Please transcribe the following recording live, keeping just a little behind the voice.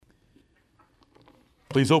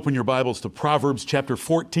Please open your Bibles to Proverbs chapter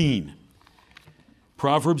 14.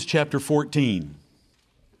 Proverbs chapter 14.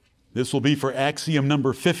 This will be for axiom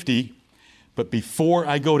number 50. But before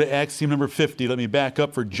I go to axiom number 50, let me back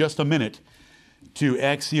up for just a minute to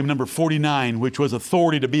axiom number 49, which was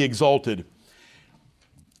authority to be exalted.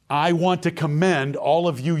 I want to commend all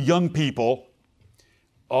of you young people,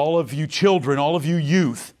 all of you children, all of you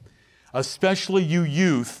youth, especially you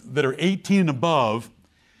youth that are 18 and above,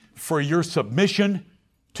 for your submission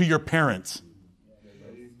to your parents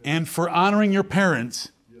and for honoring your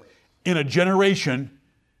parents in a generation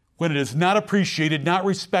when it is not appreciated, not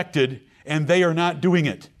respected, and they are not doing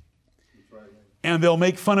it. And they'll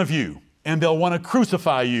make fun of you, and they'll want to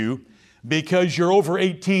crucify you because you're over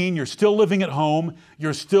 18, you're still living at home,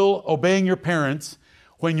 you're still obeying your parents.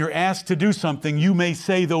 When you're asked to do something, you may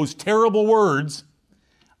say those terrible words,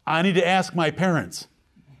 I need to ask my parents.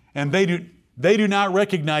 And they do not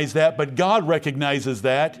recognize that, but God recognizes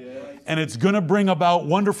that. Yes. And it's going to bring about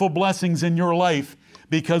wonderful blessings in your life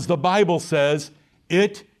because the Bible says,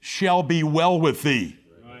 it shall be well with thee.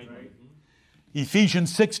 Right.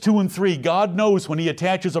 Ephesians 6, 2 and 3, God knows when He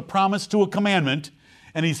attaches a promise to a commandment,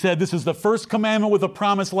 and He said, this is the first commandment with a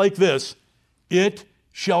promise like this, it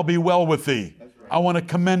shall be well with thee. Right. I want to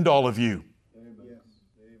commend all of you. Amen.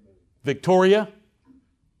 Victoria,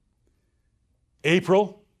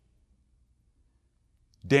 April,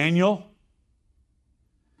 Daniel,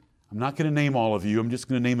 I'm not going to name all of you, I'm just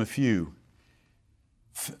going to name a few.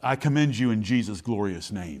 I commend you in Jesus'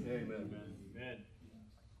 glorious name. Amen.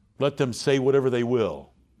 Let them say whatever they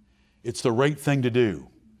will. It's the right thing to do.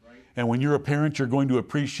 And when you're a parent, you're going to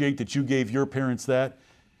appreciate that you gave your parents that,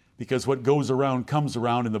 because what goes around comes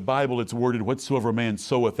around. In the Bible it's worded, whatsoever a man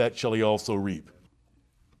soweth, that shall he also reap.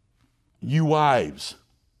 You wives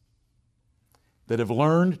that have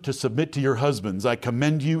learned to submit to your husbands, I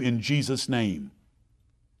commend you in Jesus' name.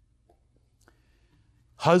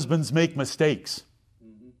 Husbands make mistakes.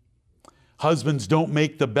 Husbands don't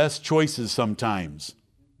make the best choices sometimes.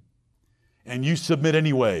 And you submit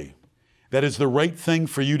anyway. That is the right thing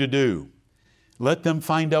for you to do. Let them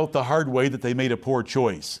find out the hard way that they made a poor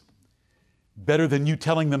choice. Better than you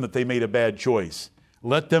telling them that they made a bad choice.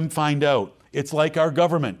 Let them find out. It's like our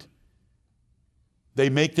government. They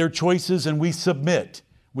make their choices and we submit.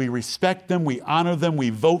 We respect them, we honor them, we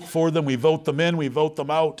vote for them, we vote them in, we vote them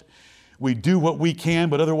out. We do what we can,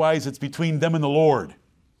 but otherwise it's between them and the Lord.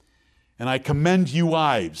 And I commend you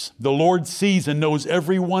wives. The Lord sees and knows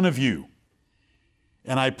every one of you.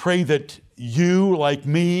 And I pray that you, like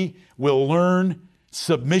me, will learn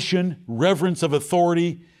submission, reverence of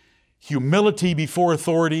authority, humility before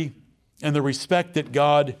authority, and the respect that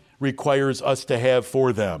God requires us to have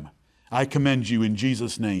for them. I commend you in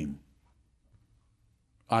Jesus' name.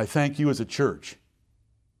 I thank you as a church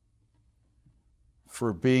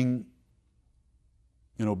for being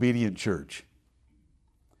an obedient church.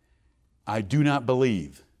 I do not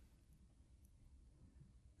believe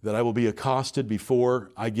that I will be accosted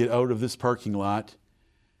before I get out of this parking lot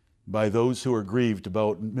by those who are grieved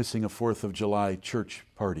about missing a 4th of July church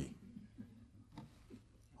party.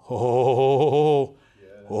 Oh.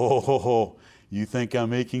 You think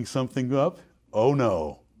I'm making something up? Oh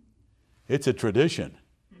no. It's a tradition.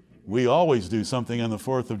 We always do something on the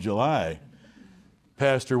 4th of July.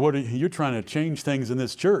 Pastor, you're trying to change things in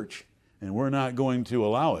this church, and we're not going to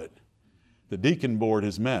allow it. The deacon board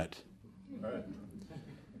has met.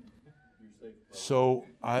 So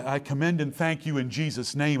I commend and thank you in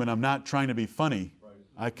Jesus' name, and I'm not trying to be funny.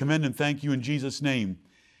 I commend and thank you in Jesus' name.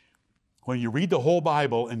 When you read the whole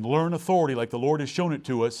Bible and learn authority like the Lord has shown it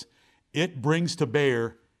to us, it brings to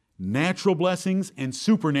bear natural blessings and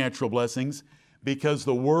supernatural blessings, because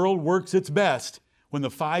the world works its best when the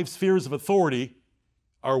 5 spheres of authority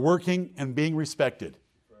are working and being respected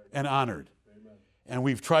and honored. Amen. And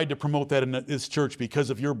we've tried to promote that in this church because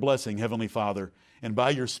of your blessing, Heavenly Father, and by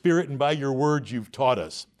your Spirit and by your word you've taught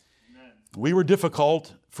us. Amen. We were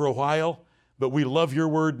difficult for a while, but we love your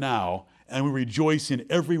word now, and we rejoice in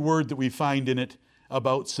every word that we find in it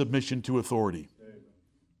about submission to authority.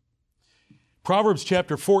 Proverbs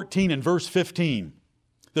chapter 14 and verse 15.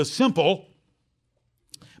 The simple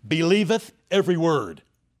believeth every word,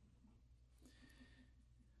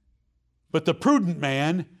 but the prudent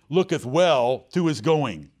man looketh well to his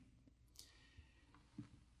going.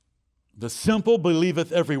 The simple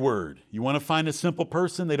believeth every word. You want to find a simple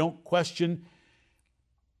person? They don't question,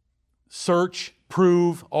 search,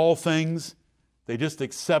 prove all things. They just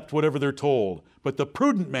accept whatever they're told. But the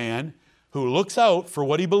prudent man who looks out for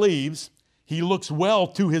what he believes, he looks well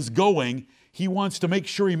to his going. He wants to make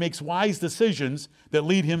sure he makes wise decisions that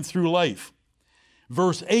lead him through life.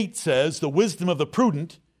 Verse 8 says, the wisdom of the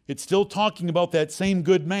prudent, it's still talking about that same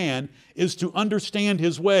good man, is to understand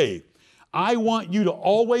his way. I want you to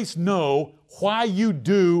always know why you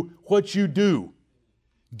do what you do.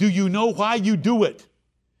 Do you know why you do it?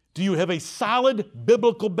 Do you have a solid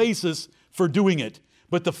biblical basis for doing it?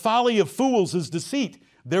 But the folly of fools is deceit.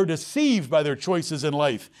 They're deceived by their choices in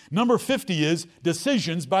life. Number 50 is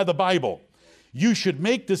decisions by the Bible. You should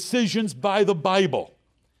make decisions by the Bible.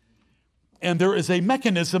 And there is a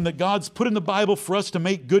mechanism that God's put in the Bible for us to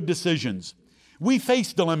make good decisions. We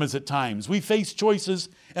face dilemmas at times. We face choices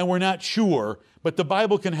and we're not sure, but the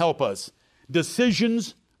Bible can help us.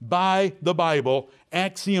 Decisions by the Bible,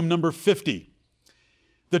 axiom number 50.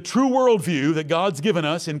 The true worldview that God's given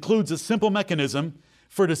us includes a simple mechanism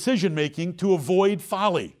for decision making to avoid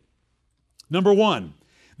folly. Number 1,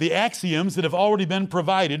 the axioms that have already been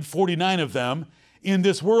provided, 49 of them, in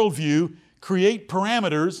this worldview create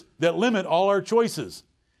parameters that limit all our choices.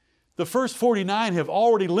 The first 49 have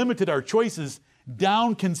already limited our choices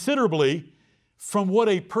down considerably from what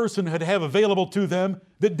a person would have available to them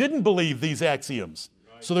that didn't believe these axioms.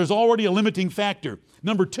 So there's already a limiting factor.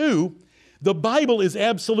 Number 2, the Bible is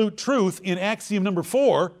absolute truth in axiom number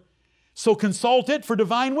 4, so consult it for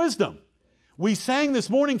divine wisdom. We sang this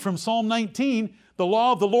morning from Psalm 19, the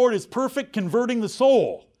law of the Lord is perfect, converting the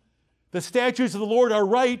soul. The statutes of the Lord are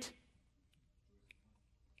right,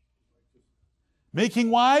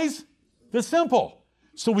 making wise the simple.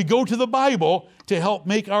 So we go to the Bible to help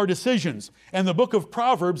make our decisions. And the book of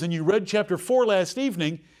Proverbs, and you read chapter 4 last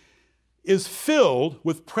evening, is filled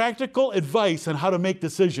with practical advice on how to make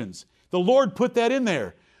decisions. The Lord put that in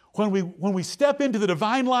there. When we step into the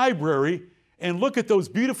divine library and look at those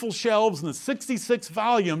beautiful shelves and the 66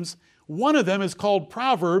 volumes, one of them is called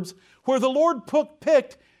Proverbs, where the Lord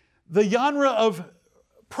picked the genre of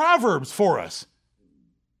Proverbs for us.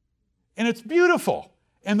 And it's beautiful.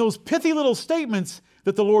 And those pithy little statements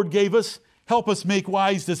that the Lord gave us help us make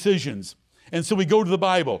wise decisions. And so we go to the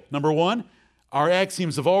Bible. Number 1, our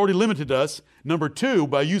axioms have already limited us. Number 2,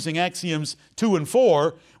 by using axioms 2 and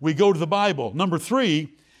 4, we go to the Bible. Number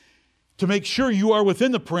 3, to make sure you are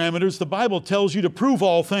within the parameters, the Bible tells you to prove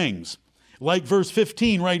all things. Like verse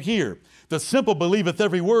 15 right here. The simple believeth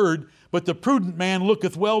every word, but the prudent man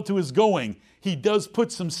looketh well to his going. He does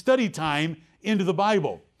put some study time into the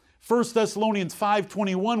Bible. 1 Thessalonians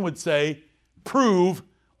 5:21 would say, prove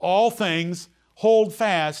all things, hold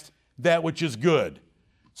fast that which is good.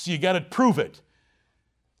 So you got to prove it.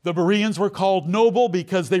 The Bereans were called noble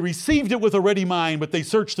because they received it with a ready mind, but they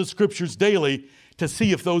searched the Scriptures daily to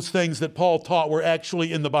see if those things that Paul taught were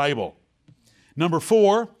actually in the Bible. Number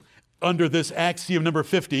 4, under this axiom number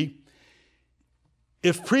 50,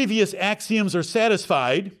 if previous axioms are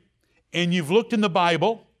satisfied and you've looked in the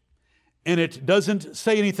Bible and it doesn't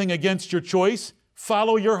say anything against your choice,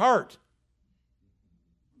 follow your heart.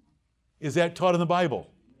 Is that taught in the Bible?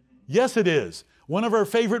 Yes, it is. One of our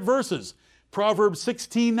favorite verses, Proverbs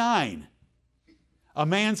 16:9. A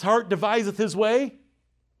man's heart deviseth his way,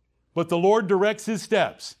 but the Lord directs his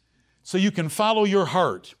steps. So you can follow your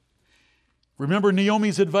heart. Remember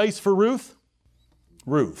Naomi's advice for Ruth?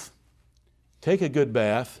 Ruth, take a good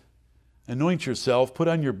bath, anoint yourself, put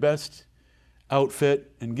on your best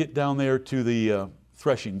outfit, and get down there to the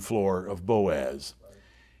threshing floor of Boaz.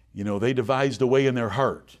 You know, they devised a way in their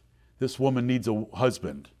heart. This woman needs a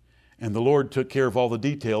husband. And the Lord took care of all the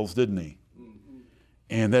details, didn't he?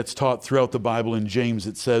 And that's taught throughout the Bible. In James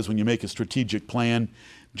it says when you make a strategic plan,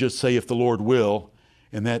 just say if the Lord will.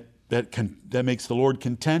 And that makes the Lord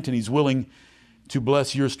content, and he's willing to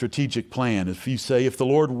bless your strategic plan. If you say, if the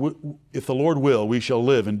Lord will, we shall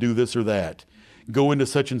live and do this or that. Go into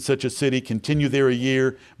such and such a city, continue there a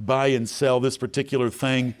year, buy and sell this particular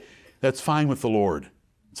thing. That's fine with the Lord.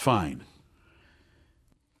 It's fine.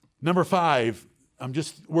 Number 5, I'm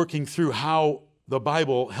just working through how the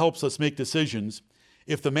Bible helps us make decisions.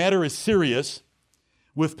 If the matter is serious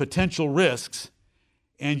with potential risks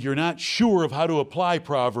and you're not sure of how to apply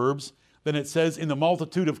Proverbs, then it says in the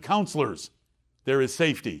multitude of counselors there is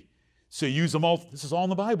safety. So use this is all in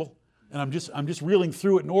the Bible. And I'm just reeling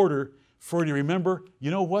through it in order for you to remember,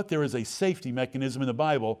 you know what? There is a safety mechanism in the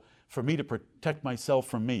Bible for me to protect myself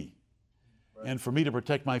from me and for me to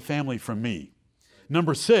protect my family from me.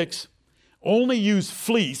 Number 6, only use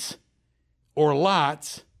fleece or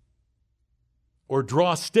lots or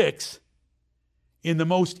draw sticks in the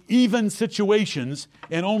most even situations,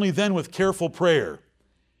 and only then with careful prayer.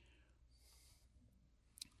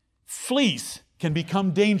 Fleece can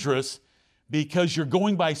become dangerous because you're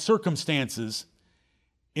going by circumstances.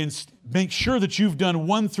 Make sure that you've done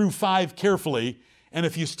 1 through 5 carefully, and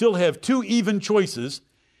if you still have 2 even choices,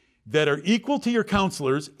 that are equal to your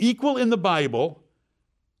counselors, equal in the Bible,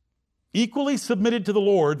 equally submitted to the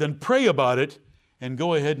Lord, then pray about it and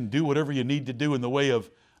go ahead and do whatever you need to do in the way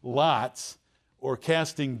of lots or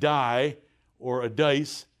casting die or a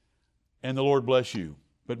dice, and the Lord bless you.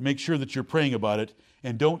 But make sure that you're praying about it,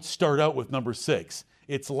 and don't start out with number 6.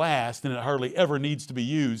 It's last, and it hardly ever needs to be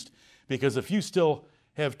used, because if you still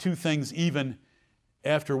have 2 things even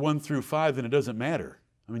after 1 through 5, then it doesn't matter.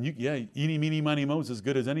 I mean, eeny, meeny, miny, mo's as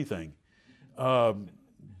good as anything,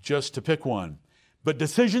 just to pick one. But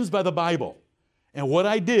decisions by the Bible. And what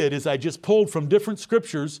I did is I just pulled from different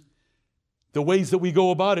scriptures the ways that we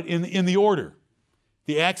go about it in the order.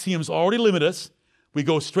 The axioms already limit us. We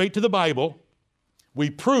go straight to the Bible. We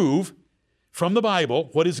prove from the Bible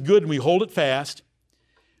what is good, and we hold it fast.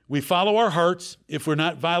 We follow our hearts if we're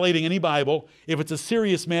not violating any Bible. If it's a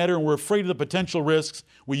serious matter and we're afraid of the potential risks,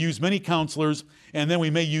 we use many counselors, and then we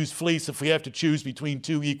may use fleece if we have to choose between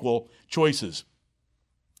 2 equal choices.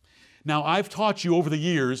 Now, I've taught you over the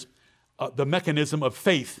years the mechanism of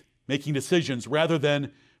faith, making decisions, rather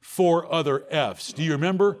than 4 other F's. Do you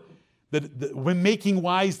remember that when making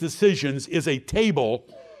wise decisions is a table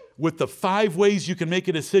with the 5 ways you can make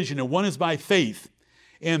a decision, and one is by faith,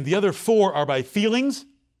 and the other 4 are by feelings,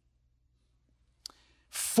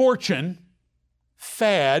 fortune,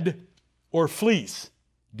 fad, or fleece.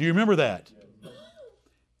 Do you remember that?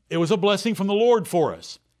 It was a blessing from the Lord for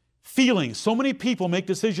us. Feelings. So many people make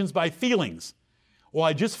decisions by feelings. Well,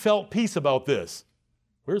 I just felt peace about this.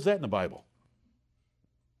 Where's that in the Bible?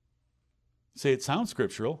 Say it sounds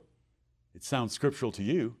scriptural. It sounds scriptural to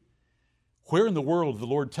you. Where in the world did the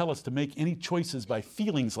Lord tell us to make any choices by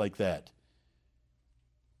feelings like that?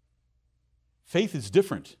 Faith is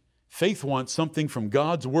different. Faith wants something from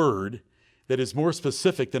God's Word that is more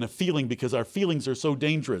specific than a feeling, because our feelings are so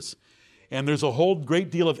dangerous. And there's a whole great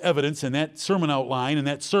deal of evidence in that sermon outline and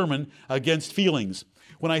that sermon against feelings.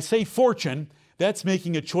 When I say fortune, that's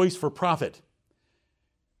making a choice for profit.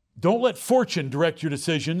 Don't let fortune direct your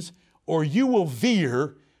decisions, or you will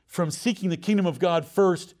veer from seeking the kingdom of God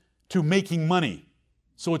first to making money.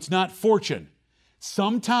 So it's not fortune.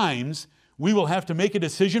 Sometimes we will have to make a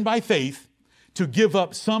decision by faith to give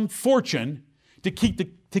up some fortune to keep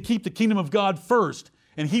the kingdom of God first,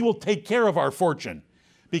 and He will take care of our fortune.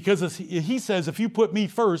 Because as He says, if you put me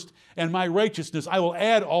first and my righteousness, I will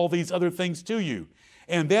add all these other things to you.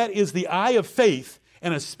 And that is the eye of faith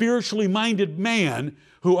and a spiritually minded man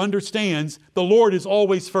who understands the Lord is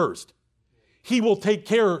always first. He will take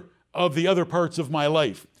care of the other parts of my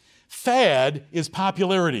life. Fad is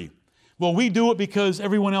popularity. Well, we do it because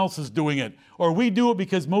everyone else is doing it, or we do it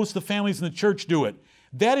because most of the families in the church do it.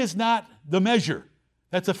 That is not the measure.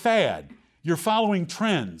 That's a fad. You're following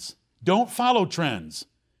trends. Don't follow trends.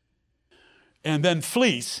 And then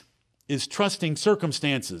fleece is trusting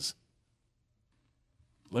circumstances.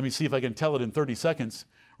 Let me see if I can tell it in 30 seconds.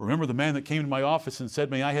 Remember the man that came to my office and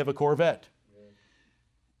said, "May I have a Corvette?"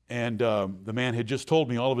 And the man had just told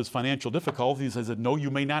me all of his financial difficulties. I said, "No,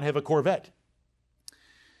 you may not have a Corvette."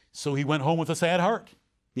 So he went home with a sad heart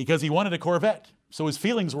because he wanted a Corvette. So his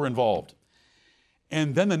feelings were involved.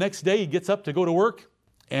 And then the next day he gets up to go to work,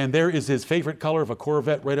 and there is his favorite color of a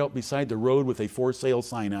Corvette right out beside the road with a for sale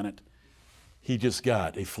sign on it. He just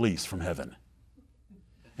got a fleece from heaven.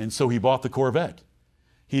 And so he bought the Corvette.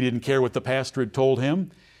 He didn't care what the pastor had told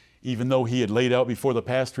him, even though he had laid out before the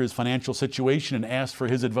pastor his financial situation and asked for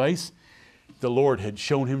his advice. The Lord had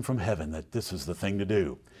shown him from heaven that this is the thing to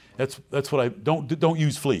do. That's what don't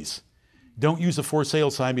use fleece. Don't use a for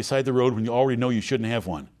sale sign beside the road when you already know you shouldn't have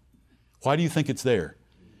one. Why do you think it's there?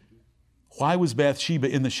 Why was Bathsheba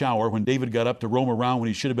in the shower when David got up to roam around when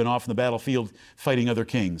he should have been off in the battlefield fighting other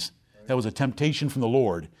kings? That was a temptation from the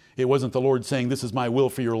Lord. It wasn't the Lord saying, "This is my will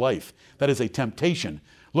for your life." That is a temptation.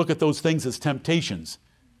 Look at those things as temptations.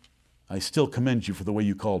 I still commend you for the way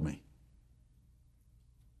you called me.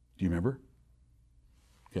 Do you remember?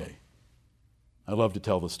 Okay. I love to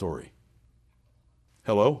tell the story.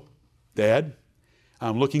 Hello, Dad?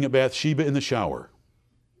 I'm looking at Bathsheba in the shower.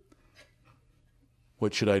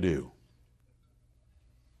 What should I do?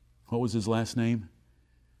 What was his last name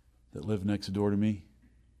that lived next door to me?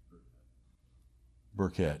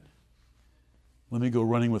 Burkett. Let me go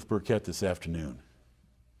running with Burkett this afternoon.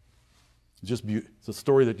 It's a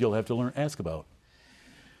story that you'll have to ask about.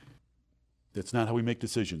 That's not how we make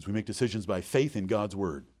decisions. We make decisions by faith in God's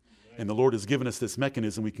Word. And the Lord has given us this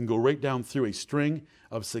mechanism. We can go right down through a string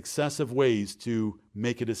of successive ways to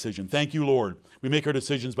make a decision. Thank you, Lord. We make our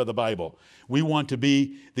decisions by the Bible. We want to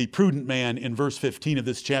be the prudent man in verse 15 of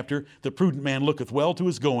this chapter. The prudent man looketh well to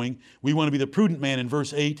his going. We want to be the prudent man in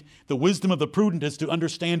verse 8. The wisdom of the prudent is to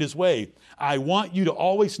understand his way. I want you to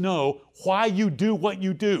always know why you do what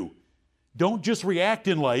you do. Don't just react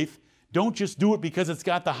in life. Don't just do it because it's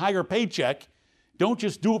got the higher paycheck. Don't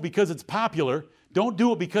just do it because it's popular. Don't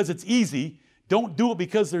do it because it's easy. Don't do it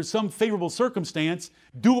because there's some favorable circumstance.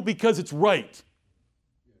 Do it because it's right.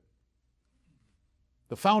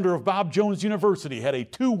 The founder of Bob Jones University had a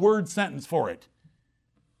 2-word sentence for it.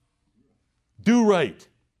 Do right.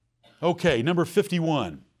 Okay, number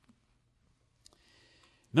 51.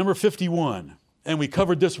 Number 51, and we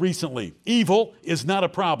covered this recently. Evil is not a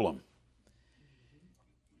problem.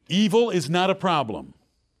 Evil is not a problem.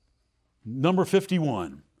 Number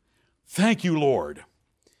 51. Thank you, Lord.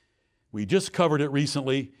 We just covered it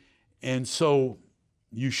recently, and so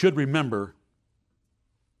you should remember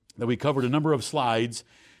that we covered a number of slides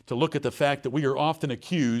to look at the fact that we are often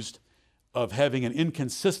accused of having an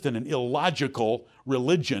inconsistent and illogical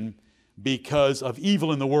religion because of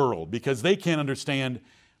evil in the world, because they can't understand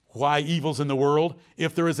why evil's in the world.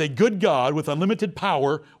 If there is a good God with unlimited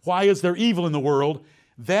power, why is there evil in the world?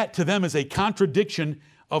 That to them is a contradiction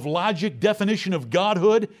of logic, definition of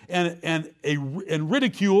godhood, and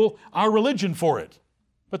ridicule our religion for it.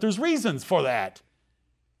 But there's reasons for that.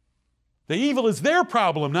 The evil is their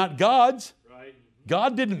problem, not God's. Right.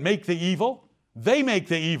 God didn't make the evil. They make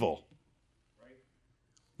the evil. Right.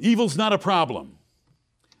 Evil's not a problem.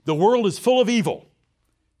 The world is full of evil.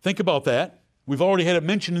 Think about that. We've already had it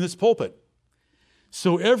mentioned in this pulpit.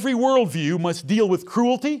 So every worldview must deal with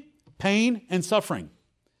cruelty, pain, and suffering.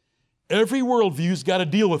 Every worldview's got to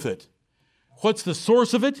deal with it. What's the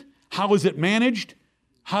source of it? How is it managed?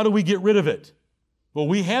 How do we get rid of it? Well,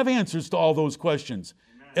 we have answers to all those questions.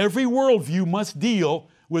 Amen. Every worldview must deal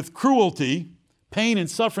with cruelty, pain, and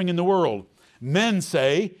suffering in the world. Men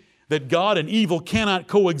say that God and evil cannot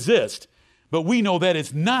coexist, but we know that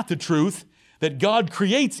is not the truth, that God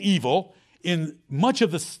creates evil in much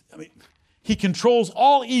of He controls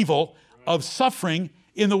all evil of suffering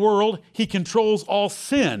in the world. He controls all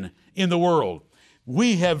sin in the world.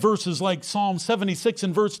 We have verses like Psalm 76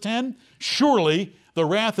 and verse 10. Surely the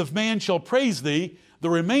wrath of man shall praise thee, the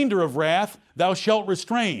remainder of wrath thou shalt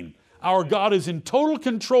restrain. Our God is in total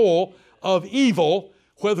control of evil,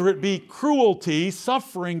 whether it be cruelty,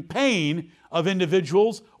 suffering, pain of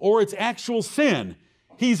individuals, or it's actual sin.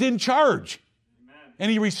 He's in charge. Amen.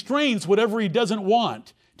 And He restrains whatever He doesn't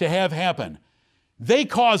want to have happen. They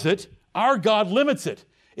cause it. Our God limits it.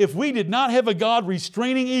 If we did not have a God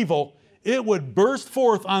restraining evil, it would burst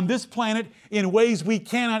forth on this planet in ways we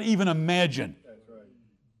cannot even imagine. That's right.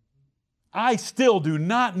 I still do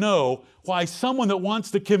not know why someone that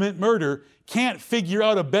wants to commit murder can't figure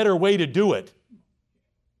out a better way to do it.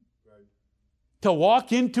 Right. To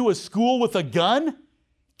walk into a school with a gun?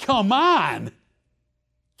 Come on!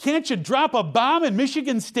 Can't you drop a bomb in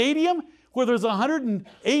Michigan Stadium where there's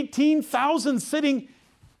 118,000 sitting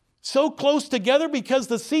so close together because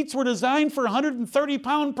the seats were designed for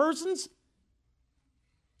 130-pound persons?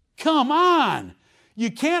 Come on!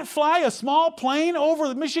 You can't fly a small plane over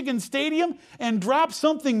the Michigan Stadium and drop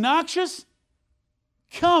something noxious?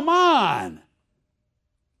 Come on!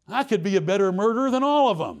 I could be a better murderer than all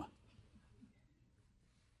of them.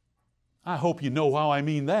 I hope you know how I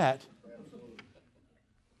mean that.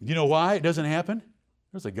 You know why it doesn't happen?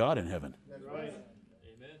 There's a God in heaven. That's right.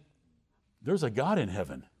 Amen. There's a God in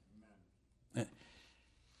heaven.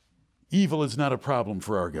 Evil is not a problem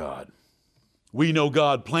for our God. We know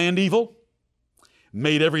God planned evil,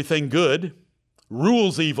 made everything good,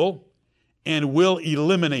 rules evil, and will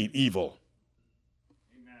eliminate evil.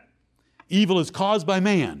 Amen. Evil is caused by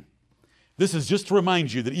man. This is just to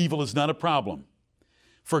remind you that evil is not a problem.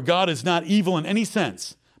 For God is not evil in any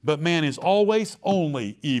sense, but man is always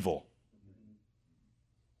only evil.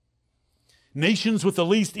 Nations with the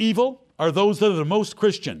least evil are those that are the most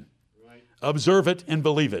Christian. Right. Observe it and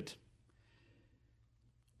believe it.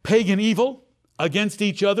 Pagan evil against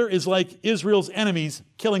each other is like Israel's enemies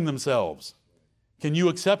killing themselves. Can you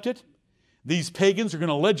accept it? These pagans are going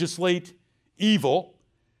to legislate evil,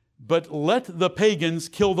 but let the pagans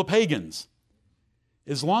kill the pagans.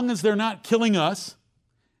 As long as they're not killing us,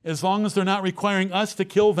 as long as they're not requiring us to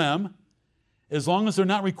kill them, as long as they're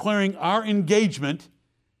not requiring our engagement,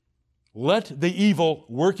 let the evil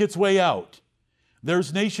work its way out.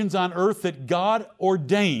 There's nations on earth that God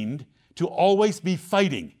ordained to always be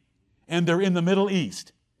fighting, and they're in the Middle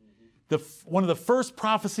East. One of the first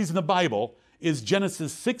prophecies in the Bible is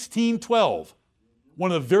Genesis 16:12,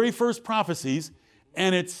 one of the very first prophecies,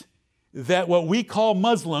 and it's that what we call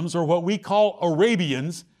Muslims or what we call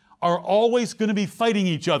Arabians are always going to be fighting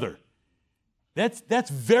each other. That's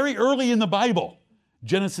very early in the Bible,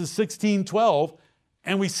 Genesis 16:12,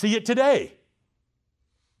 and we see it today.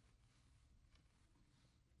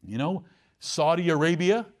 You know, Saudi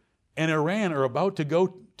Arabia and Iran are about to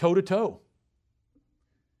go toe to toe.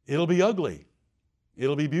 It'll be ugly.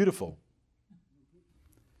 It'll be beautiful.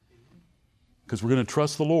 Because we're going to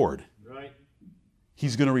trust the Lord. Right.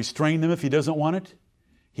 He's going to restrain them if He doesn't want it.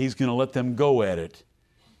 He's going to let them go at it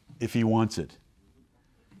if He wants it.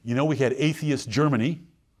 You know, we had atheist Germany.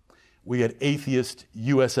 We had atheist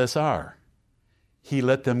USSR. He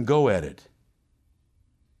let them go at it.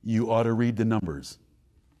 You ought to read the numbers.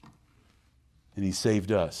 And He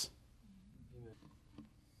saved us.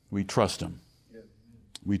 We trust Him.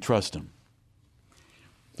 We trust Him.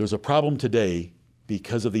 There's a problem today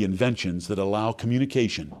because of the inventions that allow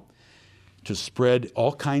communication to spread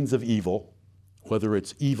all kinds of evil, whether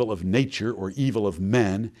it's evil of nature or evil of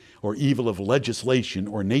men or evil of legislation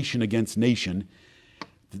or nation against nation,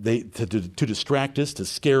 to distract us, to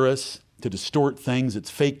scare us, to distort things. It's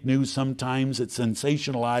fake news sometimes. It's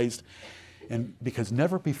sensationalized. And because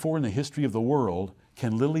never before in the history of the world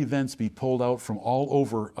can little events be pulled out from all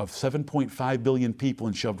over of 7.5 billion people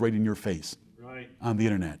and shoved right in your face on the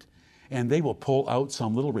internet. And they will pull out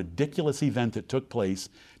some little ridiculous event that took place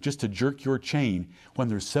just to jerk your chain when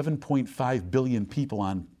there's 7.5 billion people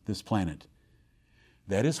on this planet.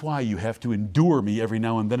 That is why you have to endure me every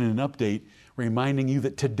now and then in an update reminding you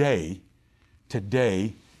that today,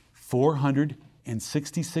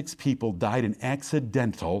 466 people died an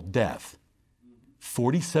accidental death.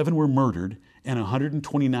 47 were murdered and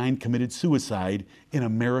 129 committed suicide in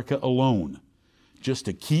America alone. Just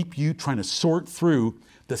to keep you trying to sort through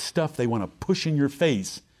the stuff they want to push in your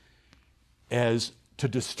face as to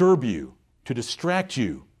disturb you, to distract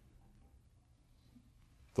you.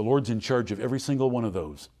 The Lord's in charge of every single one of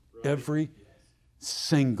those. Every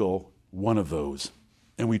single one of those.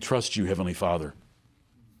 And we trust you, Heavenly Father.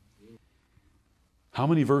 How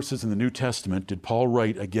many verses in the New Testament did Paul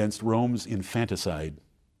write against Rome's infanticide?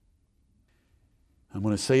 I'm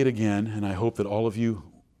going to say it again, and I hope that all of you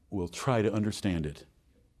will try to understand it.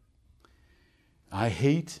 I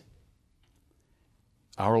hate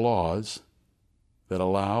our laws that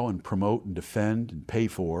allow and promote and defend and pay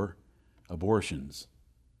for abortions.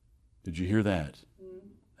 Did you hear that?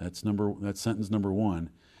 That's sentence number one.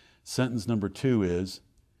 Sentence number two is,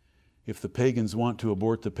 if the pagans want to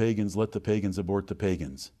abort the pagans, let the pagans abort the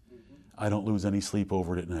pagans. I don't lose any sleep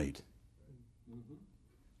over it at night.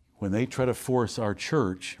 When they try to force our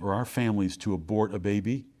church or our families to abort a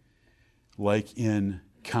baby, like in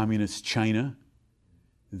communist China,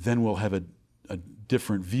 then we'll have a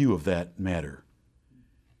different view of that matter.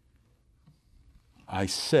 I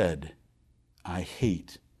said, I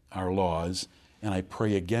hate our laws, and I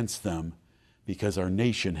pray against them because our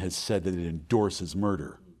nation has said that it endorses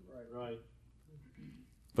murder. Right.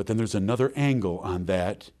 But then there's another angle on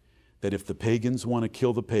that if the pagans want to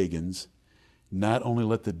kill the pagans, not only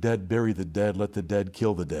let the dead bury the dead, let the dead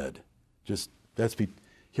kill the dead.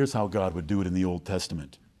 Here's how God would do it in the Old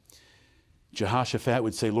Testament. Jehoshaphat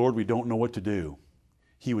would say, Lord, we don't know what to do.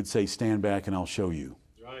 He would say, stand back and I'll show you.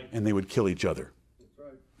 Right. And they would kill each other. That's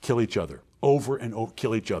right. Kill each other. Over and over.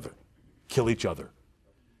 Kill each other. Kill each other.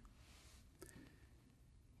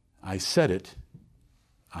 I said it.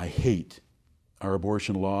 I hate our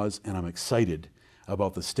abortion laws, and I'm excited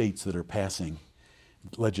about the states that are passing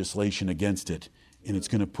legislation against it. And it's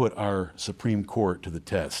going to put our Supreme Court to the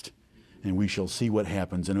test. And we shall see what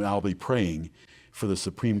happens. And I'll be praying for the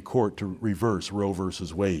Supreme Court to reverse Roe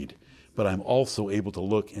versus Wade. But I'm also able to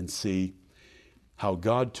look and see how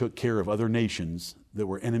God took care of other nations that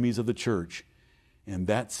were enemies of the church. And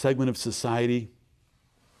that segment of society,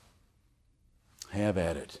 have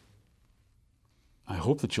at it. I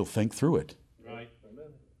hope that you'll think through it. Right.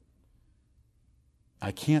 Amen.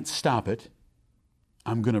 I can't stop it.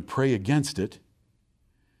 I'm going to pray against it.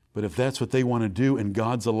 But if that's what they want to do and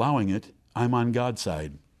God's allowing it, I'm on God's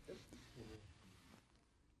side.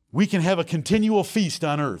 We can have a continual feast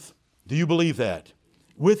on earth. Do you believe that?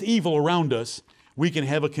 With evil around us, we can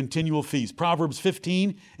have a continual feast. Proverbs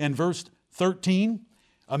 15 and verse 13,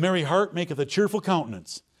 a merry heart maketh a cheerful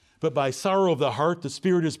countenance, but by sorrow of the heart the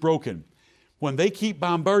spirit is broken. When they keep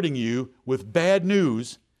bombarding you with bad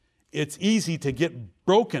news, it's easy to get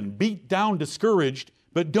broken, beat down, discouraged,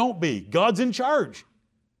 but don't be. God's in charge.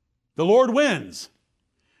 The Lord wins.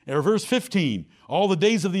 Or verse 15, all the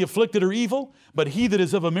days of the afflicted are evil, but he that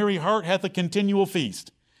is of a merry heart hath a continual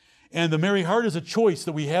feast. And the merry heart is a choice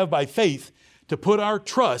that we have by faith to put our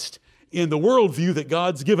trust in the worldview that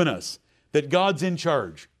God's given us, that God's in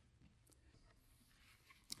charge.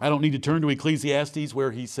 I don't need to turn to Ecclesiastes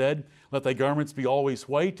where he said, let thy garments be always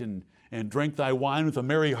white, and drink thy wine with a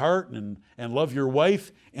merry heart, and love your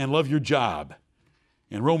wife and love your job.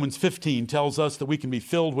 And Romans 15 tells us that we can be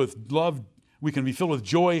filled with love, we can be filled with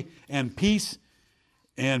joy and peace,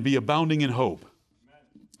 and be abounding in hope.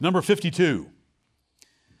 Number 52.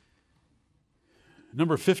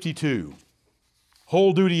 Number 52.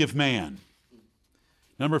 Whole duty of man.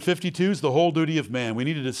 Number 52 is the whole duty of man. We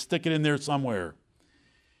needed to stick it in there somewhere.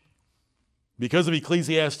 Because of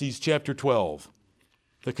Ecclesiastes chapter 12,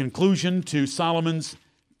 the conclusion to Solomon's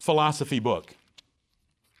philosophy book.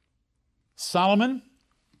 Solomon,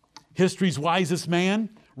 history's wisest man,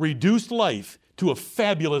 reduced life to a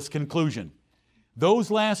fabulous conclusion.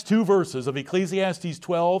 Those last two verses of Ecclesiastes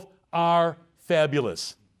 12 are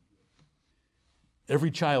fabulous.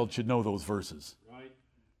 Every child should know those verses. Right.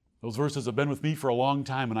 Those verses have been with me for a long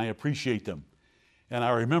time, and I appreciate them. And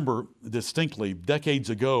I remember distinctly decades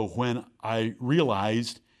ago when I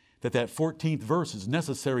realized that 14th verse is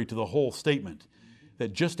necessary to the whole statement,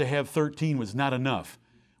 that just to have 13 was not enough.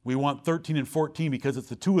 We want 13 and 14 because it's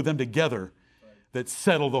the two of them together that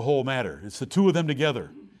settle the whole matter. It's the two of them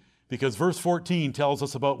together. Because verse 14 tells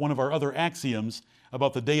us about one of our other axioms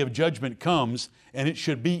about the day of judgment comes, and it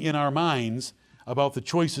should be in our minds about the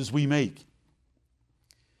choices we make.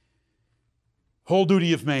 Whole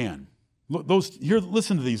duty of man.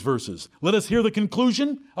 Listen to these verses. Let us hear the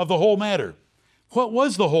conclusion of the whole matter. What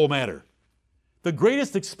was the whole matter? The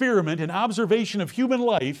greatest experiment in observation of human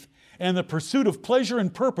life and the pursuit of pleasure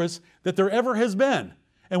and purpose that there ever has been.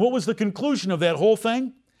 And what was the conclusion of that whole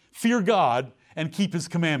thing? Fear God and keep His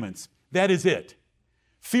commandments. That is it.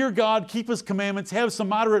 Fear God, keep His commandments, have some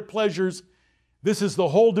moderate pleasures. This is the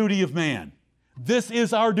whole duty of man. This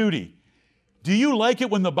is our duty. Do you like it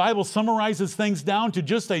when the Bible summarizes things down to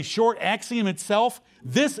just a short axiom itself?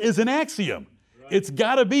 This is an axiom. Right. It's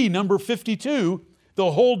got to be number 52,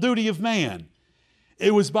 the whole duty of man.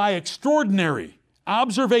 It was by extraordinary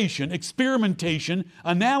observation, experimentation,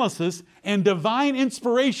 analysis, and divine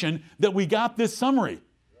inspiration that we got this summary.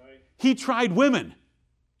 Right. He tried women,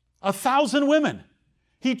 1,000 women.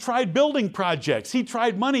 He tried building projects. He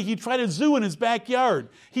tried money. He tried a zoo in his backyard.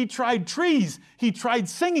 He tried trees. He tried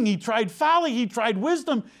singing. He tried folly. He tried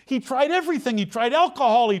wisdom. He tried everything. He tried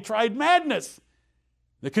alcohol. He tried madness.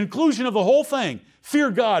 The conclusion of the whole thing,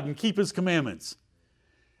 fear God and keep His commandments.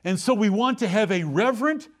 And so we want to have a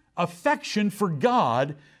reverent affection for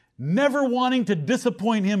God, never wanting to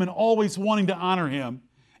disappoint Him and always wanting to honor Him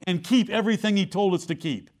and keep everything He told us to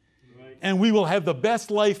keep. And we will have the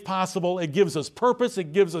best life possible. It gives us purpose.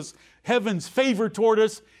 It gives us heaven's favor toward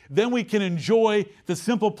us. Then we can enjoy the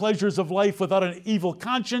simple pleasures of life without an evil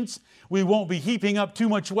conscience. We won't be heaping up too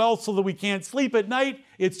much wealth so that we can't sleep at night.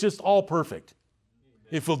 It's just all perfect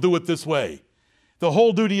if we'll do it this way. The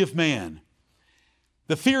whole duty of man.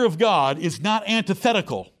 The fear of God is not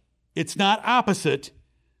antithetical. It's not opposite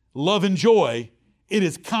love and joy. It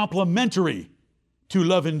is complementary to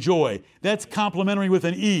love and joy. That's complementary with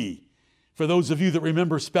an E. For those of you that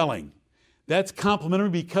remember spelling, that's complementary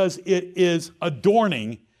because it is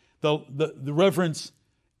adorning the reverence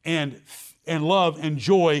and love and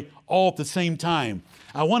joy all at the same time.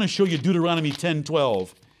 I want to show you Deuteronomy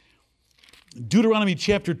 10:12. Deuteronomy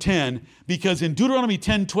chapter 10, because in Deuteronomy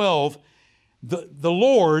 10:12, the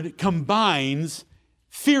Lord combines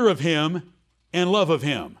fear of Him and love of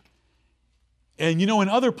Him. And you know, in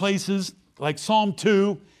other places, like Psalm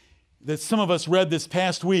 2, that some of us read this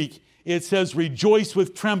past week, it says, rejoice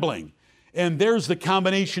with trembling. And there's the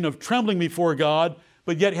combination of trembling before God,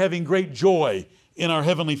 but yet having great joy in our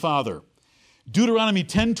Heavenly Father. Deuteronomy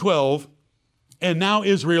 10:12, and now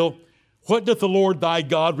Israel, what doth the Lord thy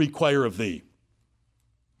God require of thee?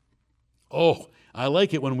 Oh, I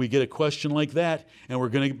like it when we get a question like that, and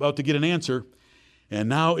we're about to get an answer. And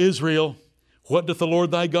now Israel, what doth the Lord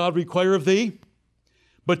thy God require of thee?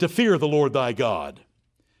 But to fear the Lord thy God,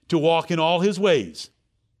 to walk in all His ways.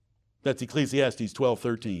 That's Ecclesiastes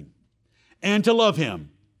 12:13. And to love Him,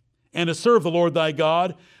 and to serve the Lord thy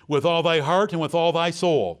God with all thy heart and with all thy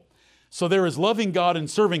soul. So there is loving God and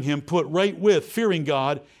serving Him put right with fearing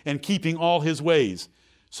God and keeping all His ways.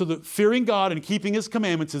 So that fearing God and keeping His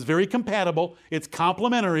commandments is very compatible. It's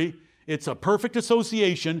complementary. It's a perfect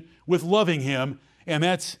association with loving Him, and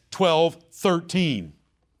that's 12:13.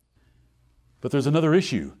 But there's another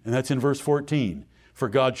issue, and that's in verse 14. For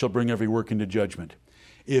God shall bring every work into judgment.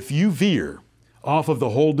 If you veer off of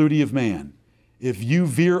the whole duty of man, if you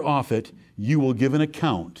veer off it, you will give an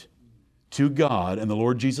account to God and the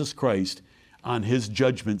Lord Jesus Christ on His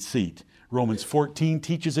judgment seat. Romans 14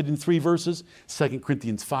 teaches it in 3 verses. 2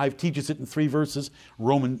 Corinthians 5 teaches it in 3 verses.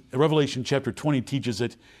 Revelation chapter 20 teaches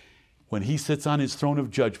it. When He sits on His throne of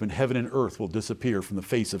judgment, heaven and earth will disappear from the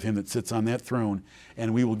face of Him that sits on that throne,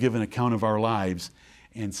 and we will give an account of our lives.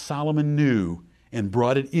 And Solomon knew and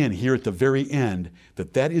brought it in here at the very end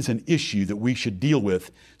that that is an issue that we should deal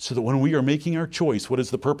with, so that when we are making our choice, what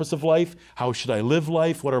is the purpose of life? How should I live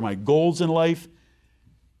life? What are my goals in life?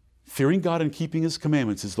 Fearing God and keeping His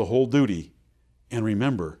commandments is the whole duty. And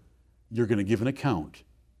remember, you're going to give an account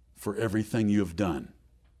for everything you have done.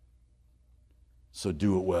 So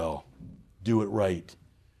do it well. Do it right.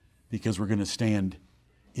 Because we're going to stand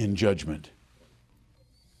in judgment.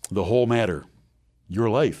 The whole matter, your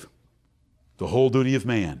life, the whole duty of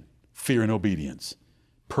man, fear and obedience.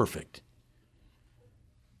 Perfect.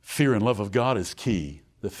 Fear and love of God is key.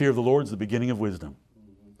 The fear of the Lord is the beginning of wisdom.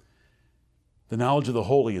 The knowledge of the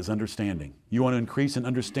holy is understanding. You want to increase in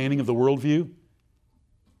understanding of the worldview?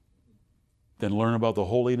 Then learn about the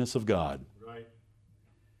holiness of God. Right.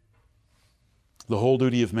 The whole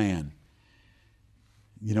duty of man.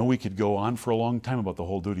 You know, we could go on for a long time about the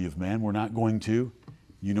whole duty of man. We're not going to.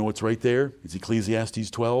 You know what's right there? It's Ecclesiastes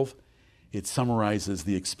 12. It summarizes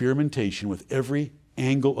the experimentation with every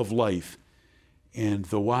angle of life. And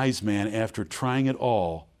the wise man, after trying it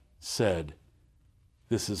all, said,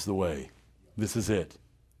 this is the way. This is it.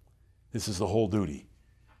 This is the whole duty.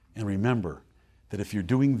 And remember that if you're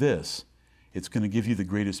doing this, it's going to give you the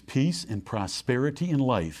greatest peace and prosperity in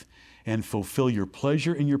life and fulfill your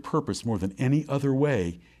pleasure and your purpose more than any other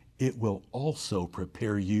way. It will also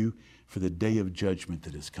prepare you for the day of judgment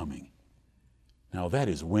that is coming. Now that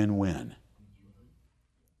is win-win.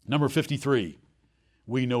 Number 53,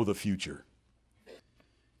 we know the future.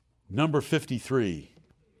 Number 53,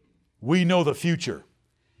 we know the future.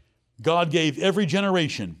 God gave every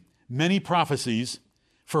generation many prophecies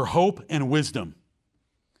for hope and wisdom.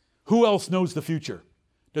 Who else knows the future?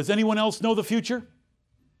 Does anyone else know the future?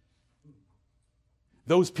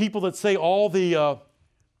 Those people that say all the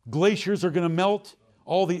glaciers are going to melt,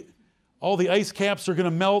 all the ice caps are going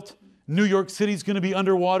to melt, New York City's going to be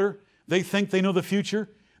underwater. They think they know the future.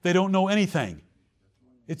 They don't know anything.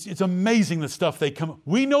 It's amazing the stuff they come.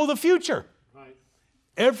 We know the future. Right.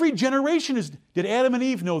 Every generation is. Did Adam and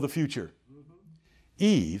Eve know the future? Mm-hmm.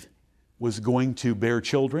 Eve was going to bear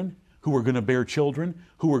children, who were going to bear children,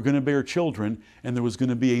 who were going to bear children, and there was going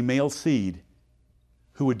to be a male seed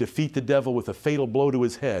who would defeat the devil with a fatal blow to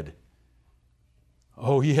his head.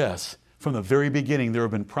 Oh yes, from the very beginning there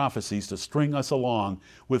have been prophecies to string us along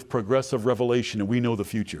with progressive revelation, and we know the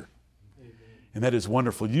future. Amen. And that is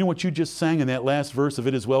wonderful. You know what you just sang in that last verse of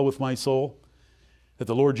It Is Well With My Soul? That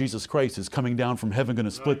the Lord Jesus Christ is coming down from heaven, going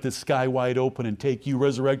to split this sky wide open and take you,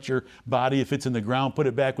 resurrect your body if it's in the ground, put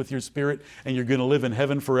it back with your spirit, and you're going to live in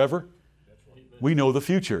heaven forever. We know the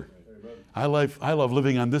future. I love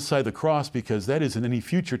living on this side of the cross because that isn't any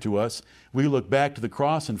future to us. We look back to the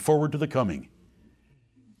cross and forward to the coming.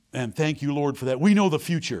 And thank you, Lord, for that. We know the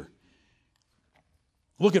future.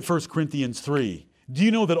 Look at 1 Corinthians 3. Do you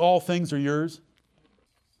know that all things are yours?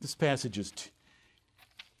 This passage is...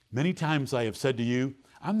 Many times I have said to you,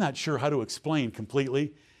 I'm not sure how to explain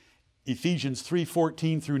completely Ephesians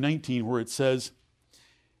 3:14 through 19, where it says,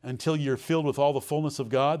 until you're filled with all the fullness of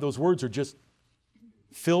God. Those words are just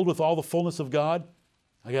filled with all the fullness of God.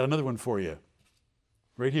 I got another one for you,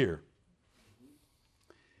 right here.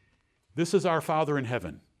 This is our Father in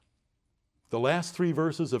heaven. The last 3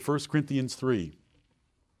 verses of 1 Corinthians 3.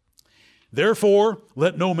 Therefore,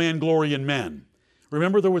 let no man glory in men.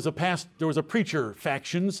 Remember, there was a preacher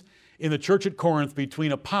factions in the church at Corinth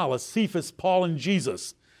between Apollos, Cephas, Paul, and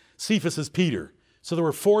Jesus. Cephas is Peter. So there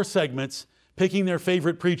were 4 segments picking their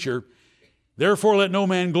favorite preacher. Therefore, let no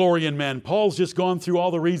man glory in men. Paul's just gone through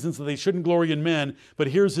all the reasons that they shouldn't glory in men, but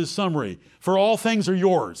here's his summary. For all things are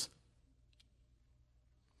yours.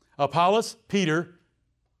 Apollos, Peter,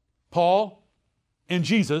 Paul, and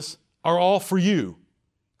Jesus are all for you.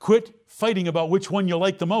 Quit fighting about which one you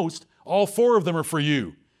like the most. All 4 of them are for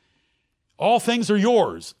you. All things are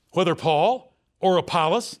yours, whether Paul or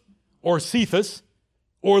Apollos or Cephas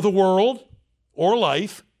or the world or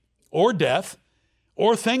life or death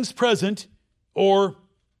or things present or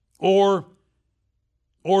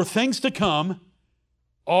things to come,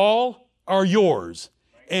 all are yours.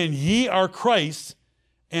 And ye are Christ's,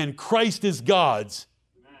 and Christ is God's.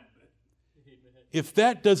 If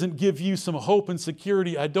that doesn't give you some hope and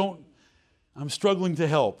security, I'm struggling to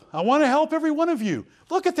help. I want to help every one of you.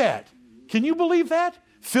 Look at that. Can you believe that?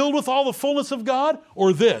 Filled with all the fullness of God,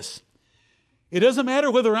 or this. It doesn't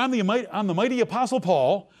matter whether I'm the mighty Apostle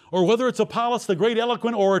Paul, or whether it's Apollos, the great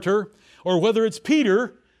eloquent orator, or whether it's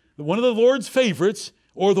Peter, one of the Lord's favorites,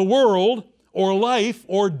 or the world, or life,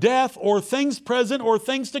 or death, or things present, or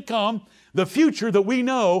things to come, the future that we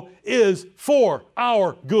know is for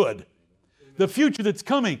our good. The future that's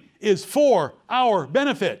coming is for our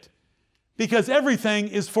benefit, because everything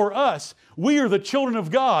is for us. We are the children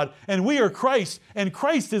of God, and we are Christ, and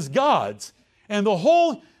Christ is God's. And the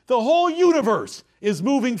whole universe is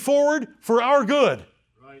moving forward for our good.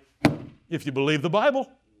 Right. If you believe the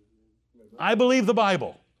Bible. I believe the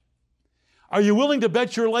Bible. Are you willing to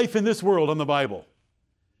bet your life in this world on the Bible?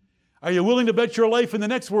 Are you willing to bet your life in the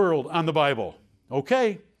next world on the Bible?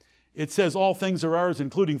 Okay. It says all things are ours,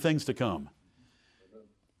 including things to come.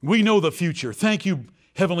 We know the future. Thank you,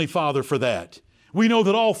 Heavenly Father, for that. We know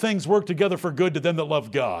that all things work together for good to them that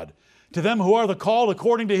love God, to them who are the called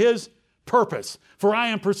according to His purpose. For I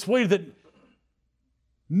am persuaded that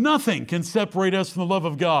nothing can separate us from the love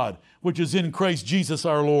of God, which is in Christ Jesus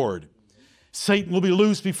our Lord. Satan will be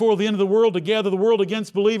loosed before the end of the world to gather the world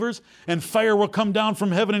against believers, and fire will come down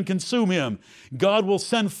from heaven and consume him. God will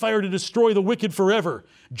send fire to destroy the wicked forever.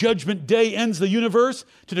 Judgment Day ends the universe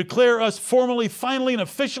to declare us formally, finally, and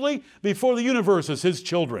officially before the universe as His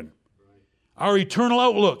children. Our eternal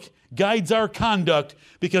outlook guides our conduct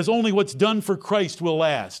because only what's done for Christ will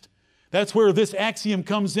last. That's where this axiom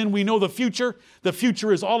comes in. We know the future. The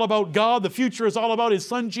future is all about God. The future is all about His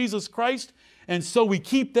Son, Jesus Christ. And so we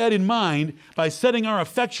keep that in mind by setting our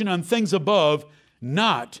affection on things above,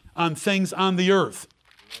 not on things on the earth.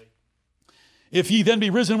 If ye then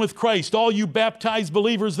be risen with Christ, all you baptized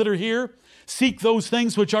believers that are here, seek those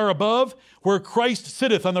things which are above, where Christ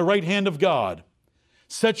sitteth on the right hand of God.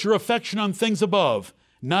 Set your affection on things above,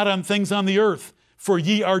 not on things on the earth. For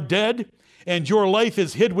ye are dead, and your life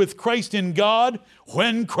is hid with Christ in God.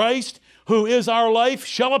 When Christ, who is our life,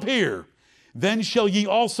 shall appear, then shall ye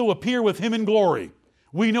also appear with Him in glory.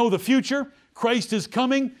 We know the future. Christ is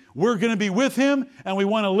coming. We're going to be with Him, and we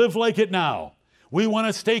want to live like it now. We want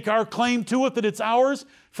to stake our claim to it that it's ours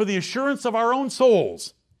for the assurance of our own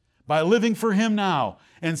souls by living for Him now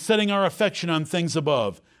and setting our affection on things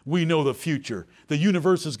above. We know the future. The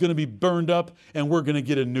universe is going to be burned up, and we're going to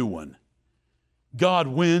get a new one. God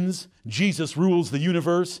wins. Jesus rules the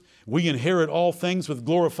universe. We inherit all things with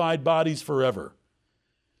glorified bodies forever.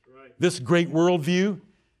 This great worldview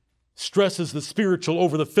stresses the spiritual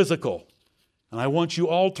over the physical, and I want you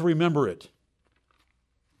all to remember it.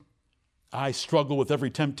 I struggle with every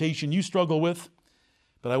temptation you struggle with,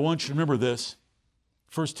 but I want you to remember this.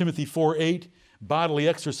 1 Timothy 4:8, bodily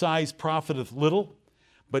exercise profiteth little,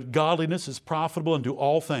 but godliness is profitable unto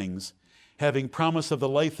all things, having promise of the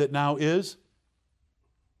life that now is,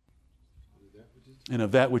 and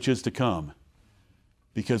of that which is to come,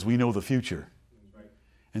 because we know the future.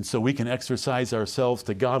 And so we can exercise ourselves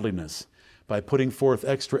to godliness by putting forth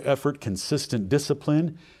extra effort, consistent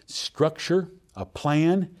discipline, structure, a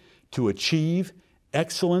plan to achieve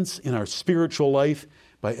excellence in our spiritual life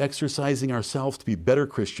by exercising ourselves to be better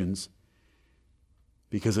Christians,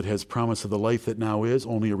 because it has promise of the life that now is.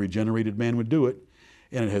 Only a regenerated man would do it.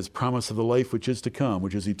 And it has promise of the life which is to come,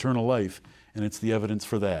 which is eternal life, and it's the evidence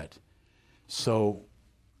for that. So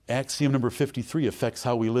axiom number 53 affects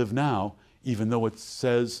how we live now, even though it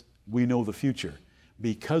says we know the future.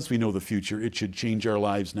 Because we know the future, it should change our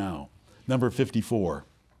lives now. Number 54.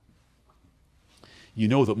 You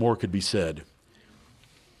know that more could be said.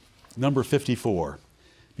 Number 54.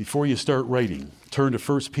 Before you start writing, turn to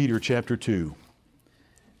 1 Peter chapter 2.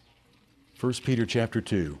 1 Peter chapter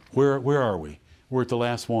 2. Where are we? We're at the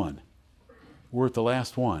last one. We're at the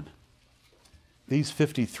last one. These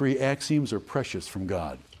 53 axioms are precious from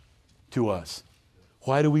God to us.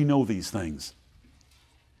 Why do we know these things?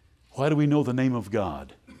 Why do we know the name of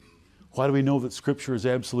God? Why do we know that Scripture is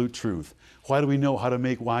absolute truth? Why do we know how to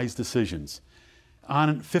make wise decisions?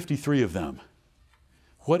 On 53 of them,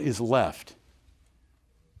 what is left?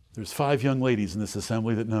 There's 5 young ladies in this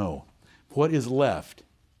assembly that know. What is left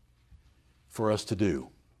for us to do?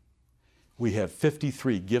 We have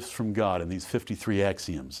 53 gifts from God in these 53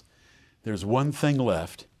 axioms. There's one thing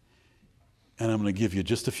left, and I'm going to give you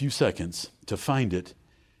just a few seconds to find it.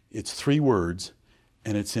 It's 3 words,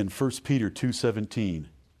 and it's in 1 Peter 2:17.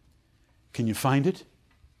 Can you find it?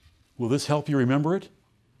 Will this help you remember it?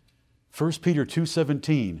 1 Peter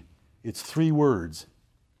 2:17. It's 3 words.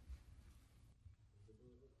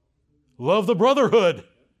 Love the brotherhood.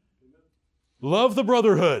 Love the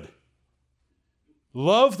brotherhood.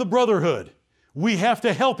 Love the brotherhood. We have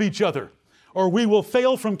to help each other, or we will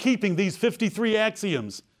fail from keeping these 53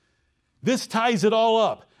 axioms. This ties it all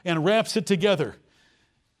up and wraps it together.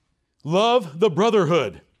 Love the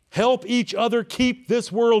brotherhood. Help each other keep this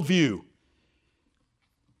worldview.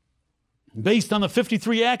 Based on the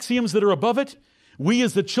 53 axioms that are above it, we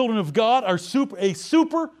as the children of God are a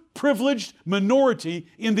super privileged minority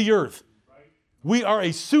in the earth. We are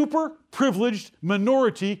a super privileged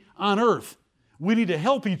minority on earth. We need to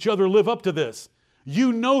help each other live up to this.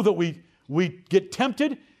 You know that we get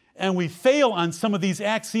tempted and we fail on some of these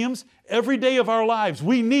axioms every day of our lives.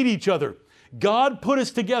 We need each other. God put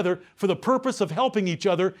us together for the purpose of helping each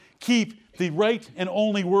other keep the right and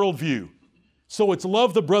only worldview. So it's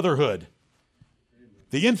love the brotherhood.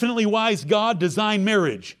 The infinitely wise God designed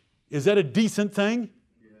marriage. Is that a decent thing?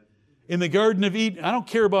 In the Garden of Eden, I don't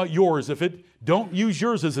care about yours. Don't use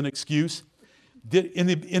yours as an excuse.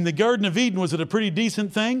 In the Garden of Eden, was it a pretty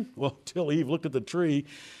decent thing? Well, till Eve looked at the tree.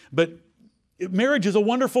 But marriage is a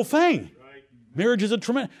wonderful thing. Marriage is a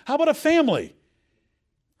tremendous. How about a family?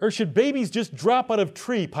 Or should babies just drop out of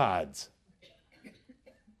tree pods?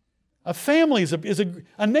 A family is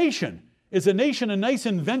a nation. Is a nation a nice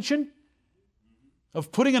invention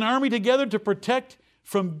of putting an army together to protect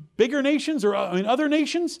from bigger nations or other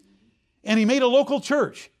nations? And he made a local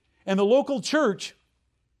church. And the local church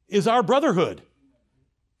is our brotherhood.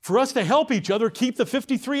 For us to help each other keep the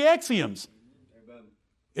 53 axioms. Amen.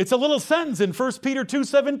 It's a little sentence in 1 Peter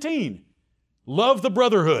 2:17. Love the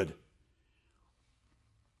brotherhood.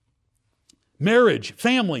 Marriage,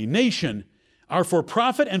 family, nation are for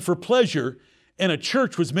profit and for pleasure, and a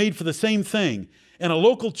church was made for the same thing. And a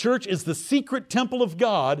local church is the secret temple of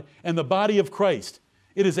God and the body of Christ.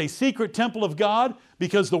 It is a secret temple of God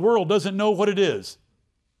because the world doesn't know what it is.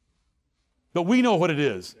 But we know what it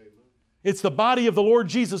is. It's the body of the Lord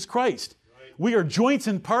Jesus Christ. We are joints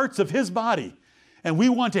and parts of His body, and we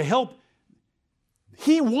want to help.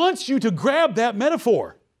 He wants you to grab that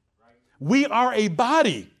metaphor. We are a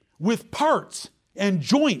body with parts and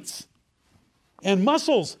joints and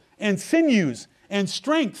muscles and sinews and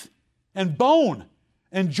strength and bone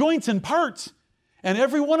and joints and parts. And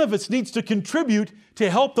every one of us needs to contribute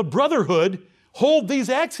to help the brotherhood hold these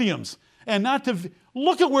axioms and not to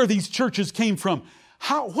look at where these churches came from.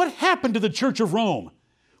 What happened to the Church of Rome?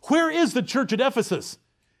 Where is the church at Ephesus?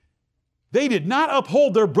 They did not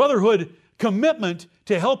uphold their brotherhood commitment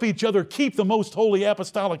to help each other keep the most holy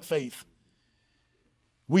apostolic faith.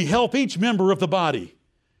 We help each member of the body.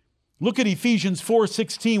 Look at Ephesians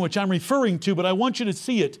 4:16, which I'm referring to, but I want you to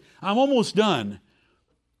see it. I'm almost done.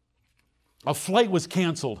 A flight was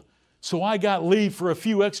canceled, so I got leave for a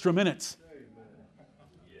few extra minutes.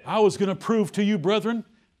 I was going to prove to you, brethren,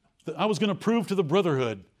 I was going to prove to the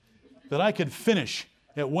brotherhood that I could finish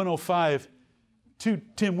at 1:05 2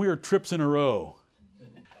 Tim Weir trips in a row.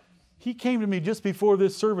 He came to me just before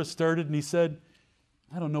this service started and he said,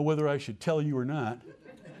 I don't know whether I should tell you or not.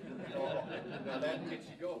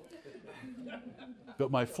 But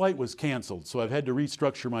my flight was canceled, so I've had to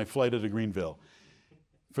restructure my flight out of Greenville.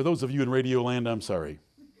 For those of you in Radio Land, I'm sorry.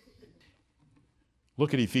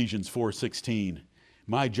 Look at Ephesians 4:16.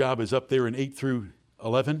 My job is up there in 8 through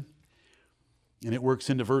 11, and it works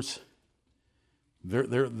into verse,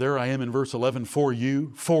 there I am in verse 11, for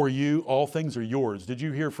you, all things are yours. Did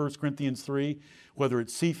you hear 1 Corinthians 3? Whether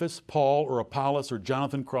it's Cephas, Paul, or Apollos, or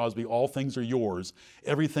Jonathan Crosby, all things are yours.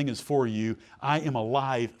 Everything is for you. I am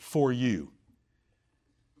alive for you.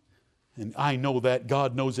 And I know that.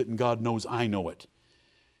 God knows it, and God knows I know it.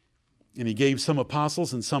 And He gave some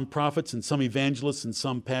apostles and some prophets and some evangelists and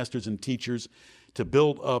some pastors and teachers to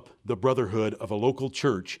build up the brotherhood of a local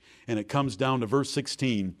church. And it comes down to verse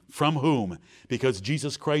 16, from whom, because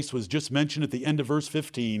Jesus Christ was just mentioned at the end of verse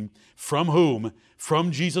 15, from whom,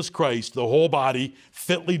 from Jesus Christ, the whole body,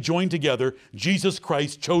 fitly joined together, Jesus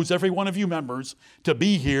Christ chose every one of you members to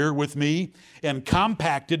be here with me, and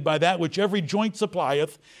compacted by that which every joint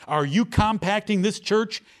supplieth. Are you compacting this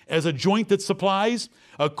church as a joint that supplies?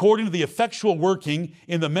 According to the effectual working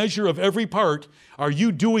in the measure of every part, are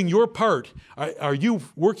you doing your part? Are you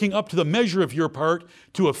working up to the measure of your part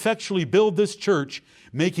to effectually build this church,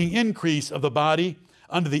 making increase of the body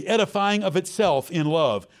unto the edifying of itself in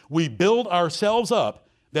love? We build ourselves up,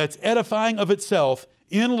 that's edifying of itself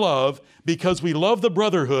in love, because we love the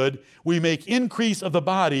brotherhood. We make increase of the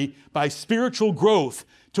body by spiritual growth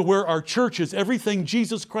to where our church is everything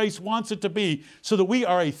Jesus Christ wants it to be, so that we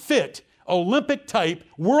are a fit, Olympic type,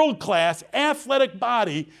 world-class, athletic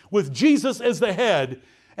body with Jesus as the head,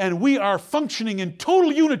 and we are functioning in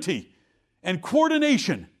total unity and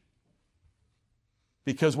coordination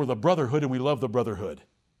because we're the brotherhood and we love the brotherhood.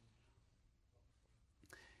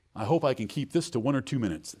 I hope I can keep this to 1 or 2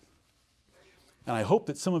 minutes. And I hope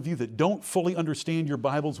that some of you that don't fully understand your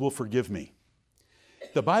Bibles will forgive me.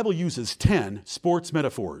 The Bible uses 10 sports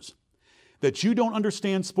metaphors. that you don't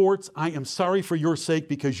understand sports, I am sorry for your sake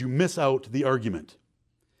because you miss out the argument.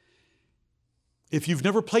 If you've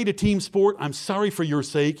never played a team sport, I'm sorry for your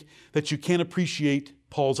sake that you can't appreciate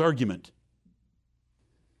Paul's argument.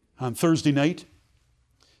 On Thursday night,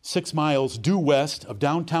 6 miles due west of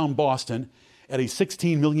downtown Boston at a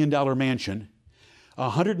 $16 million mansion,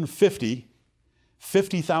 150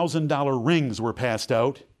 $50,000 rings were passed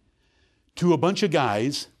out to a bunch of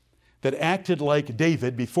guys that acted like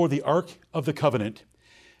David before the Ark of the Covenant,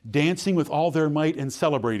 dancing with all their might and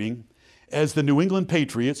celebrating as the New England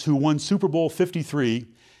Patriots, who won Super Bowl 53,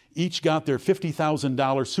 each got their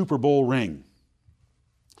 $50,000 Super Bowl ring.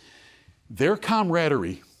 Their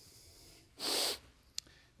camaraderie,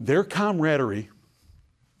 their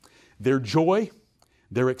joy,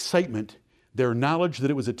 their excitement, their knowledge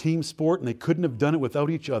that it was a team sport and they couldn't have done it without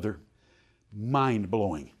each other,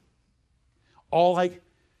 mind-blowing.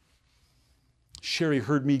 Sherry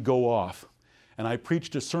heard me go off, and I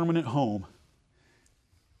preached a sermon at home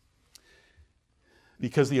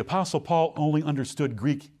because the Apostle Paul only understood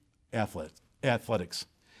Greek athletics,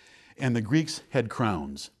 and the Greeks had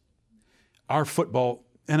crowns. Our football,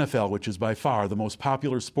 NFL, which is by far the most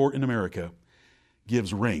popular sport in America,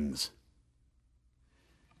 gives rings.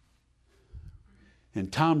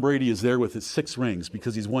 And Tom Brady is there with his 6 rings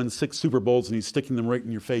because he's won 6 Super Bowls and he's sticking them right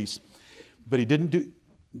in your face. But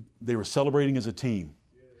they were celebrating as a team.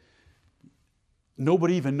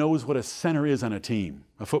 Nobody even knows what a center is on a team,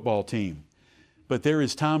 a football team. But there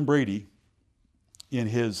is Tom Brady in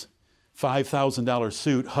his $5,000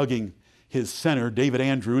 suit hugging his center, David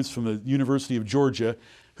Andrews from the University of Georgia,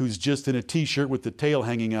 who's just in a t-shirt with the tail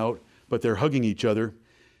hanging out, but they're hugging each other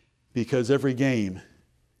because every game,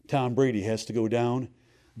 Tom Brady has to go down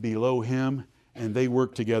below him, and they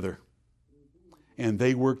work together. And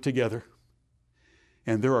they work together.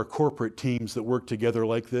 And there are corporate teams that work together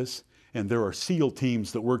like this, and there are SEAL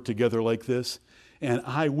teams that work together like this. And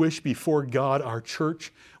I wish before God our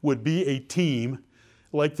church would be a team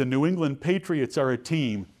like the New England Patriots are a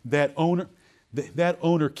team. That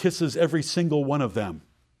owner kisses every single one of them.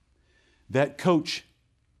 That coach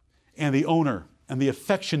and the owner and the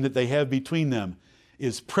affection that they have between them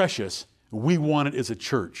is precious. We want it as a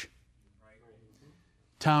church.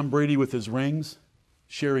 Tom Brady with his rings,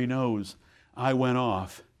 Sherry knows I went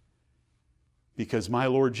off because my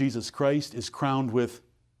Lord Jesus Christ is crowned with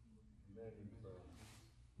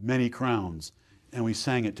many crowns. And we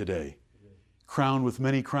sang it today. Crowned with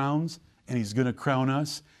many crowns, and he's going to crown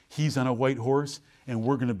us. He's on a white horse, and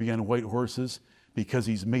we're going to be on white horses because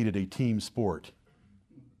he's made it a team sport.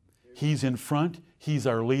 He's in front. He's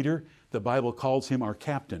our leader. The Bible calls him our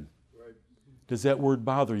captain. Does that word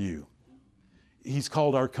bother you? He's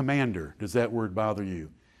called our commander. Does that word bother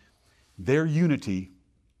you? Their unity,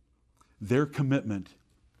 their commitment.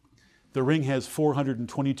 The ring has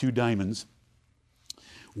 422 diamonds.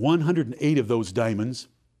 108 of those diamonds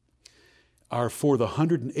are for the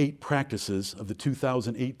 108 practices of the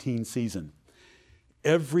 2018 season.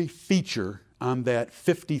 Every feature on that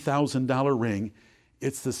 $50,000 ring,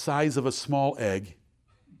 it's the size of a small egg.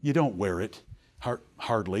 You don't wear it,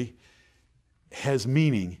 hardly. Has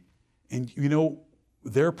meaning. And you know,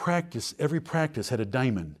 their practice, every practice had a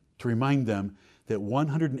diamond to remind them that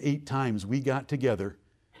 108 times we got together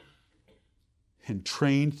and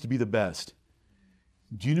trained to be the best.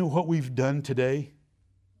 Do you know what we've done today?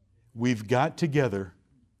 We've got together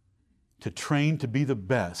to train to be the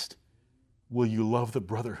best. Will you love the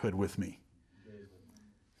brotherhood with me?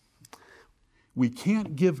 We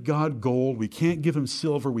can't give God gold. We can't give him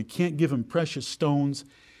silver. We can't give him precious stones.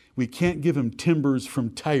 We can't give him timbers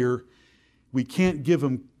from Tyre. We can't give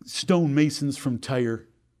him stonemasons from Tyre.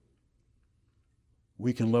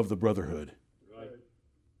 We can love the brotherhood. Right.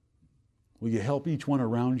 Will you help each one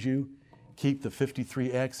around you keep the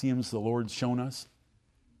 53 axioms the Lord's shown us?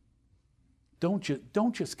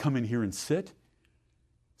 Don't just come in here and sit.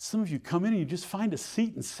 Some of you come in and you just find a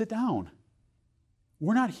seat and sit down.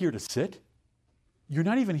 We're not here to sit. You're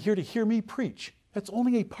not even here to hear me preach. That's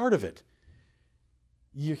only a part of it.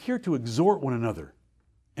 You're here to exhort one another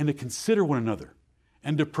and to consider one another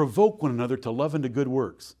and to provoke one another to love and to good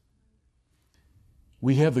works.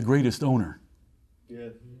 We have the greatest owner.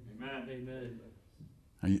 Yes. Amen.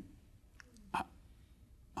 Amen.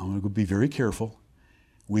 I'm going to be very careful.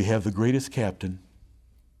 We have the greatest captain,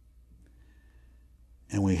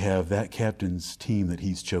 and we have that captain's team that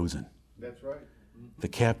he's chosen. That's right. The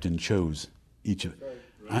captain chose each of That's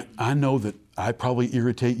right. I know that I probably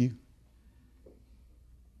irritate you.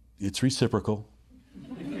 It's reciprocal.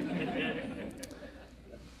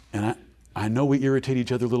 And I know we irritate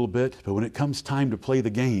each other a little bit, but when it comes time to play the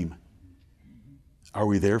game, Are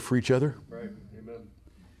we there for each other? Right. Amen.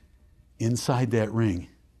 Inside that ring,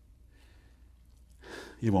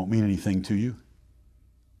 it won't mean anything to you.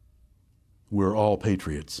 We're all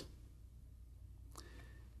patriots.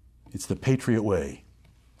 It's the patriot way.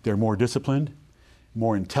 They're more disciplined,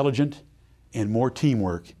 more intelligent, and more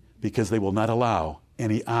teamwork because they will not allow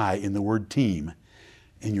any I in the word team.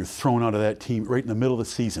 And you're thrown out of that team right in the middle of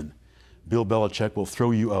the season. Bill Belichick will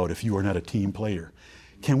throw you out if you are not a team player.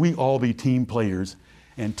 Can we all be team players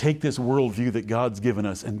and take this worldview that God's given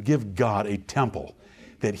us and give God a temple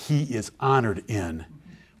that He is honored in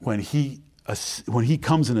when He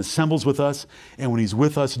comes and assembles with us and when He's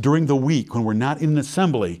with us during the week when we're not in an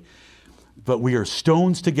assembly, but we are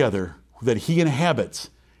stones together that He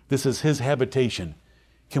inhabits. This is His habitation.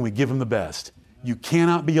 Can we give Him the best? You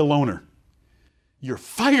cannot be a loner. You're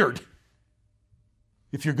fired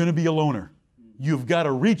if you're going to be a loner. You've got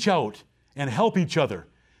to reach out and help each other.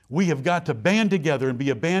 We have got to band together and be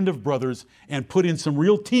a band of brothers and put in some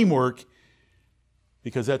real teamwork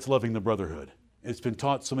because that's loving the brotherhood. It's been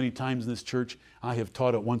taught so many times in this church. I have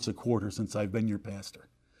taught it once a quarter since I've been your pastor.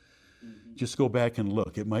 Just go back and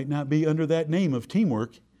look. It might not be under that name of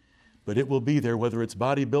teamwork, but it will be there. Whether it's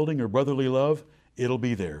bodybuilding or brotherly love, it'll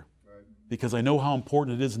be there. Right. Because I know how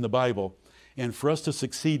important it is in the Bible. And for us to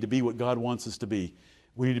succeed, to be what God wants us to be,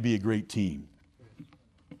 we need to be a great team.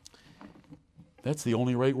 That's the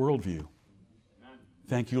only right worldview.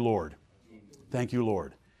 Thank you, Lord. Thank you,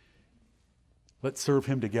 Lord. Let's serve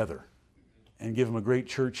Him together and give Him a great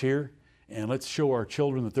church here. And let's show our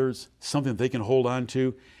children that there's something that they can hold on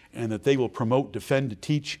to and that they will promote, defend,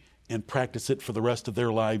 teach, and practice it for the rest of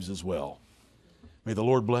their lives as well. May the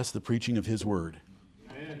Lord bless the preaching of His word.